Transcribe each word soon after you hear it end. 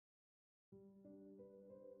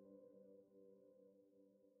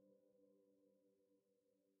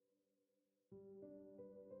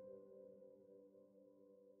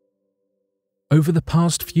Over the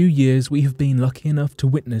past few years, we have been lucky enough to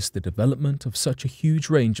witness the development of such a huge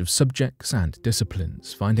range of subjects and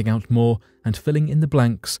disciplines, finding out more and filling in the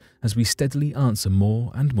blanks as we steadily answer more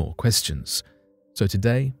and more questions. So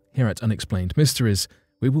today, here at Unexplained Mysteries,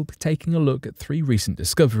 we will be taking a look at 3 recent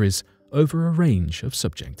discoveries over a range of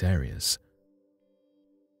subject areas.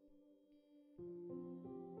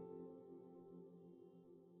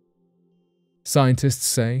 Scientists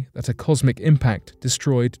say that a cosmic impact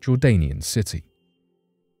destroyed Jordanian city.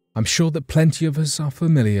 I'm sure that plenty of us are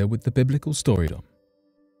familiar with the biblical story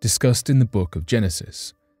discussed in the book of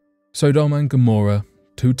Genesis. Sodom and Gomorrah,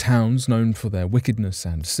 2 towns known for their wickedness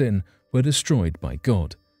and sin, were destroyed by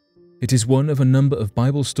God. It is one of a number of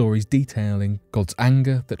Bible stories detailing God's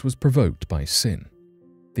anger that was provoked by sin.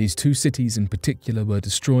 These 2 cities in particular were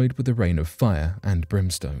destroyed with a rain of fire and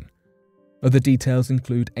brimstone. Other details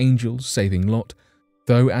include angels saving Lot,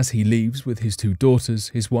 though as he leaves with his 2 daughters,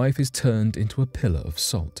 his wife is turned into a pillar of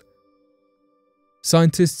salt.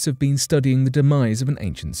 Scientists have been studying the demise of an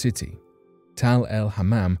ancient city, Tal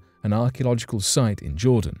el-Hammam, an archaeological site in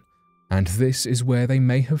Jordan, and this is where they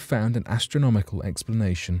may have found an astronomical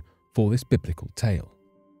explanation for this biblical tale.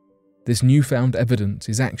 This newfound evidence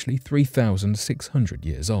is actually 3,600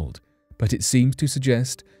 years old, but it seems to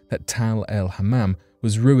suggest that Tal el-Hammam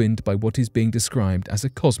was ruined by what is being described as a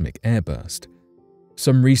cosmic airburst.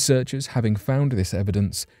 Some researchers, having found this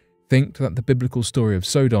evidence, think that the biblical story of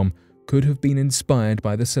Sodom could have been inspired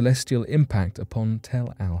by the celestial impact upon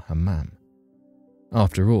Tal el-Hammam.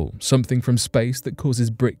 After all, something from space that causes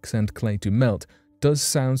bricks and clay to melt does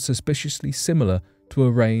sound suspiciously similar to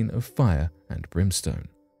a rain of fire and brimstone.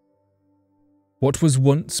 What was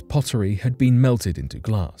once pottery had been melted into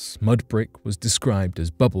glass, mud brick was described as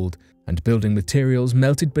bubbled, and building materials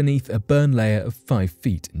melted beneath a burn layer of 5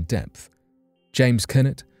 feet in depth. James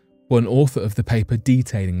Kennett, one author of the paper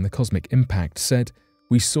detailing the cosmic impact, said,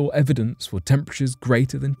 "We saw evidence for temperatures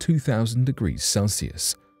greater than 2,000 degrees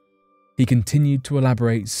Celsius. He continued to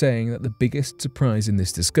elaborate, saying that the biggest surprise in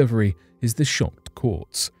this discovery is the shocked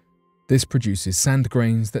quartz. This produces sand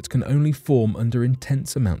grains that can only form under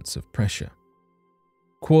intense amounts of pressure.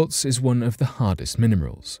 Quartz is one of the hardest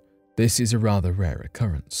minerals. This is a rather rare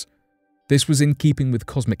occurrence. This was in keeping with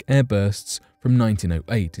cosmic airbursts from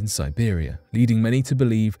 1908 in Siberia, leading many to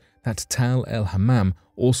believe that Tal el-Hammam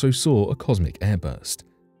also saw a cosmic airburst.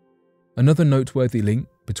 Another noteworthy link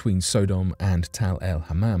between Sodom and Tal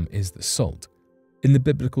el-Hammam is the salt. In the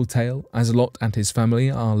biblical tale, as Lot and his family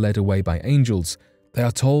are led away by angels, they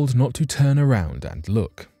are told not to turn around and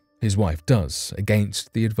look. His wife does,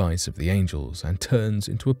 against the advice of the angels, and turns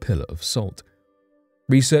into a pillar of salt.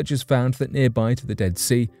 Researchers found that nearby to the Dead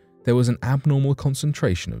Sea, there was an abnormal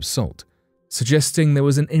concentration of salt, suggesting there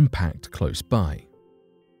was an impact close by.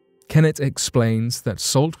 Kennett explains that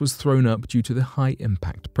salt was thrown up due to the high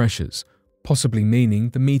impact pressures, possibly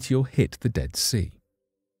meaning the meteor hit the Dead Sea.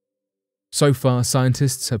 So far,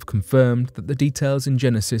 scientists have confirmed that the details in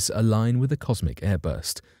Genesis align with a cosmic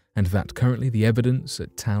airburst, and that currently the evidence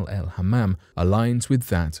at Tal el-Hammam aligns with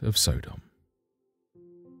that of Sodom.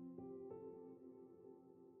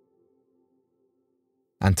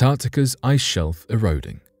 Antarctica's ice shelf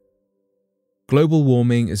eroding. Global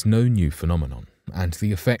warming is no new phenomenon, and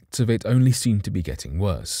the effects of it only seem to be getting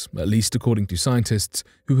worse, at least according to scientists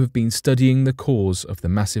who have been studying the cause of the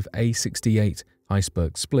massive A68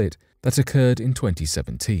 iceberg split that occurred in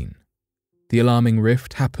 2017. The alarming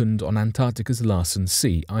rift happened on Antarctica's Larsen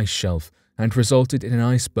C ice shelf and resulted in an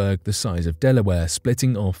iceberg the size of Delaware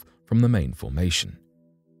splitting off from the main formation.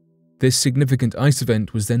 This significant ice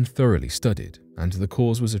event was then thoroughly studied, and the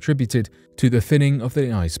cause was attributed to the thinning of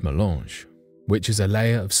the ice melange, which is a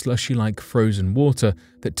layer of slushy-like frozen water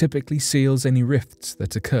that typically seals any rifts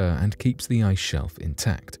that occur and keeps the ice shelf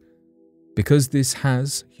intact. Because this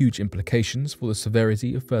has huge implications for the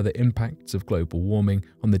severity of further impacts of global warming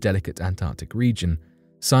on the delicate Antarctic region,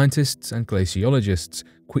 scientists and glaciologists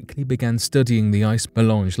quickly began studying the ice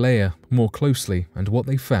melange layer more closely, and what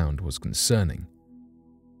they found was concerning.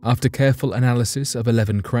 After careful analysis of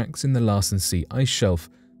 11 cracks in the Larsen C ice shelf,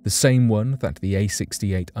 the same one that the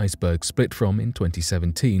A68 iceberg split from in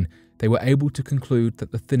 2017, they were able to conclude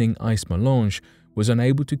that the thinning ice melange was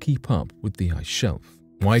unable to keep up with the ice shelf,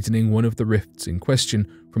 widening one of the rifts in question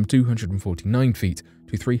from 249 feet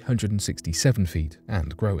to 367 feet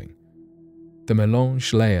and growing. The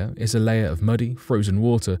melange layer is a layer of muddy, frozen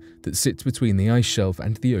water that sits between the ice shelf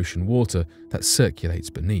and the ocean water that circulates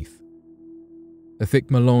beneath. A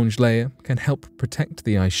thick melange layer can help protect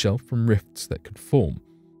the ice shelf from rifts that could form,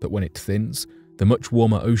 but when it thins, the much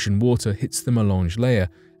warmer ocean water hits the melange layer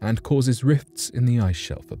and causes rifts in the ice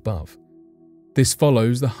shelf above. This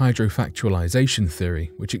follows the hydrofactualization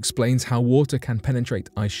theory, which explains how water can penetrate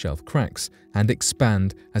ice shelf cracks and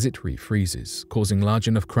expand as it refreezes, causing large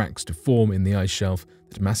enough cracks to form in the ice shelf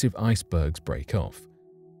that massive icebergs break off.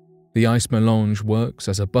 The ice melange works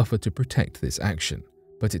as a buffer to protect this action,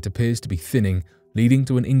 but it appears to be thinning, leading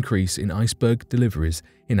to an increase in iceberg deliveries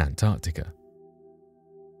in Antarctica.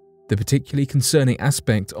 The particularly concerning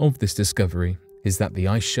aspect of this discovery is that the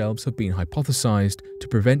ice shelves have been hypothesized to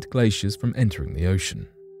prevent glaciers from entering the ocean,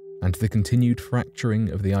 and the continued fracturing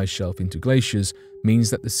of the ice shelf into glaciers means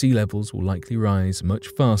that the sea levels will likely rise much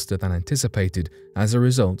faster than anticipated as a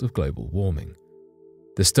result of global warming.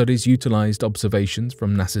 The studies utilized observations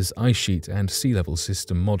from NASA's ice sheet and sea level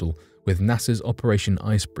system model with NASA's Operation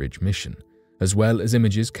Icebridge mission, as well as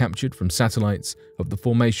images captured from satellites of the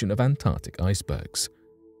formation of Antarctic icebergs.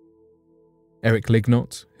 Eric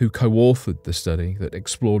Lignot, who co-authored the study that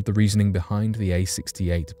explored the reasoning behind the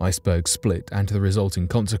A68 iceberg split and the resulting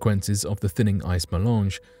consequences of the thinning ice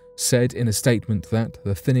melange, said in a statement that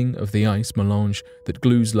the thinning of the ice melange that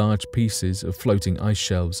glues large pieces of floating ice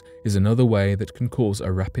shelves is another way that can cause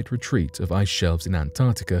a rapid retreat of ice shelves in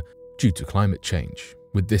Antarctica due to climate change.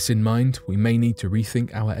 With this in mind, we may need to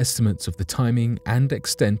rethink our estimates of the timing and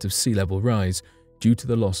extent of sea level rise due to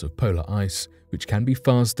the loss of polar ice, which can be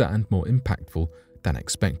faster and more impactful than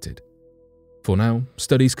expected. For now,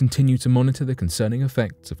 studies continue to monitor the concerning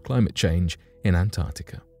effects of climate change in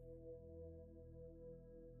Antarctica.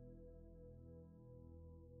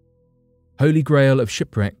 Holy Grail of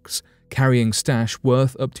shipwrecks carrying stash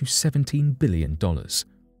worth up to $17 billion.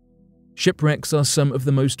 Shipwrecks are some of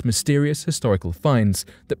the most mysterious historical finds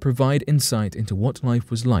that provide insight into what life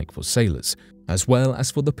was like for sailors, as well as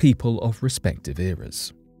for the people of respective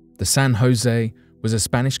eras. The San Jose was a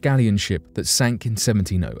Spanish galleon ship that sank in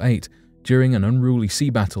 1708 during an unruly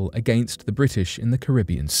sea battle against the British in the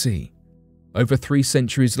Caribbean Sea. Over 3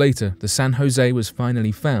 centuries later, the San Jose was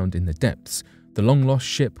finally found in the depths. The long-lost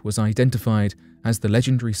ship was identified as the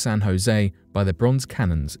legendary San Jose by the bronze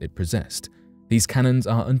cannons it possessed. These cannons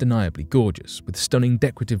are undeniably gorgeous, with stunning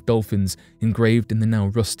decorative dolphins engraved in the now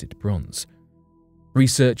rusted bronze.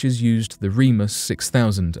 Researchers used the Remus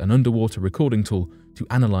 6000, an underwater recording tool, to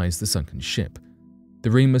analyze the sunken ship.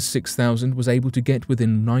 The Remus 6000 was able to get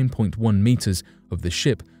within 9.1 meters of the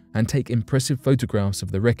ship and take impressive photographs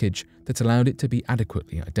of the wreckage that allowed it to be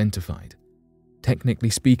adequately identified. Technically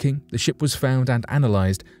speaking, the ship was found and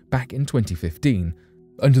analyzed back in 2015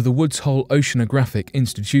 under the Woods Hole Oceanographic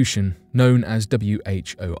Institution, known as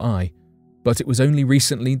WHOI, but it was only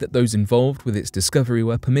recently that those involved with its discovery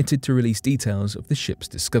were permitted to release details of the ship's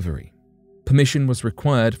discovery. Permission was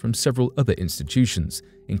required from several other institutions,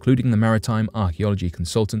 including the Maritime Archaeology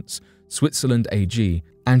Consultants, Switzerland AG,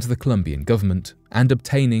 and the Colombian government, and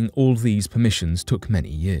obtaining all these permissions took many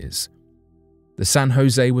years. The San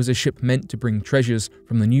Jose was a ship meant to bring treasures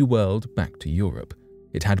from the New World back to Europe.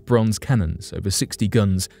 It had bronze cannons, over 60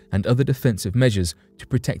 guns, and other defensive measures to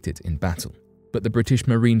protect it in battle. But the British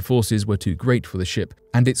Marine forces were too great for the ship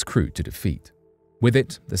and its crew to defeat. With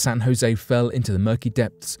it, the San Jose fell into the murky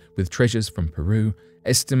depths with treasures from Peru,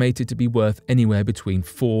 estimated to be worth anywhere between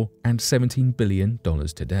 $4 and $17 billion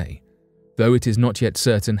today, though it is not yet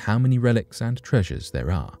certain how many relics and treasures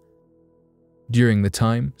there are. During the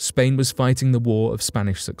time, Spain was fighting the War of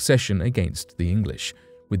Spanish Succession against the English,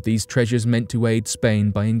 with these treasures meant to aid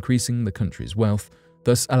Spain by increasing the country's wealth,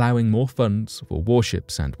 thus allowing more funds for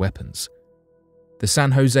warships and weapons. The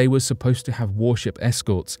San Jose was supposed to have warship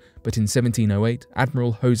escorts, but in 1708,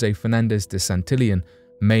 Admiral José Fernández de Santillan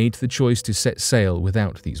made the choice to set sail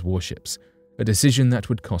without these warships, a decision that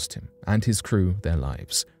would cost him and his crew their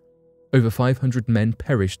lives. Over 500 men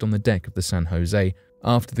perished on the deck of the San Jose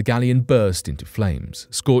after the galleon burst into flames,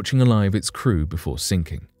 scorching alive its crew before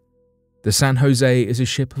sinking. The San Jose is a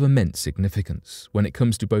ship of immense significance when it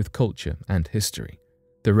comes to both culture and history.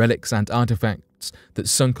 The relics and artifacts that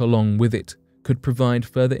sunk along with it could provide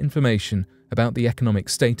further information about the economic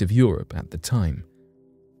state of Europe at the time.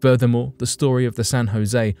 Furthermore, the story of the San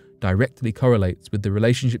Jose directly correlates with the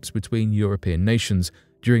relationships between European nations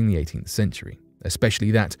during the 18th century,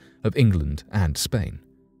 especially that of England and Spain.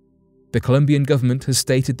 The Colombian government has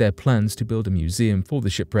stated their plans to build a museum for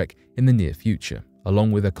the shipwreck in the near future,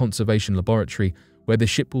 along with a conservation laboratory where the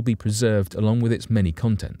ship will be preserved along with its many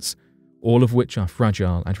contents, all of which are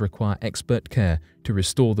fragile and require expert care to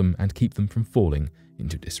restore them and keep them from falling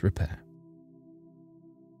into disrepair.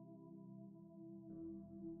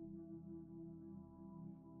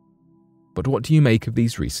 But what do you make of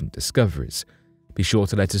these recent discoveries? Be sure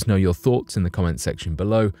to let us know your thoughts in the comments section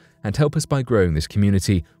below and help us by growing this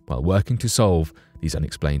community while working to solve these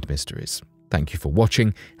unexplained mysteries. Thank you for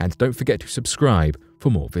watching, and don't forget to subscribe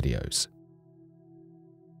for more videos.